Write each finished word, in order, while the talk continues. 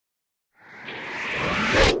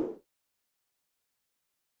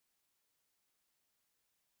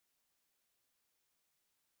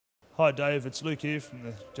Hi Dave, it's Luke here from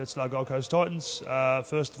the Jetstar Gold Coast Titans.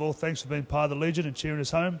 First of all, thanks for being part of the Legion and cheering us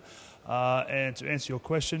home. And to answer your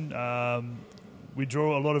question, we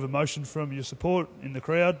draw a lot of emotion from your support in the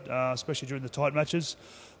crowd, especially during the tight matches.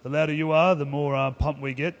 The louder you are, the more pumped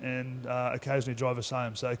we get and occasionally drive us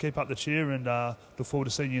home. So keep up the cheer and look forward to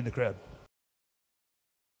seeing you in the crowd.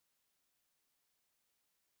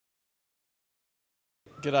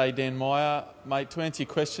 G'day Dan Meyer. Mate, to answer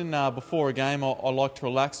your question, before a game I like to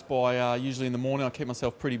relax by, usually in the morning I keep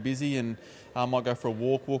myself pretty busy and I might go for a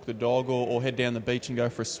walk the dog or head down the beach and go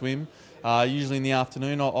for a swim. Usually in the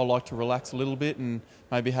afternoon I like to relax a little bit and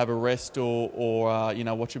maybe have a rest or you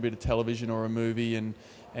know, watch a bit of television or a movie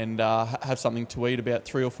and have something to eat about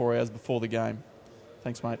 3 or 4 hours before the game.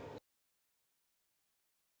 Thanks mate.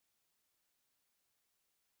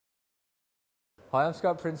 Hi, I'm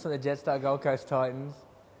Scott Prince from the Jetstar Gold Coast Titans.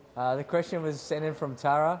 The question was sent in from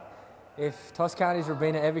Tara. If Toscani's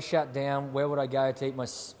Robina ever shut down, where would I go to eat my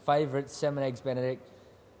favourite salmon eggs Benedict?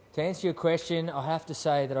 To answer your question, I have to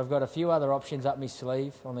say that I've got a few other options up my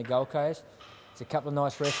sleeve on the Gold Coast. It's a couple of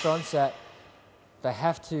nice restaurants that they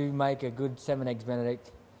have to make a good salmon eggs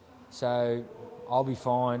Benedict. So I'll be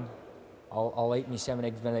fine. I'll eat my salmon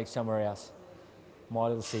eggs Benedict somewhere else. My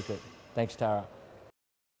little secret. Thanks, Tara.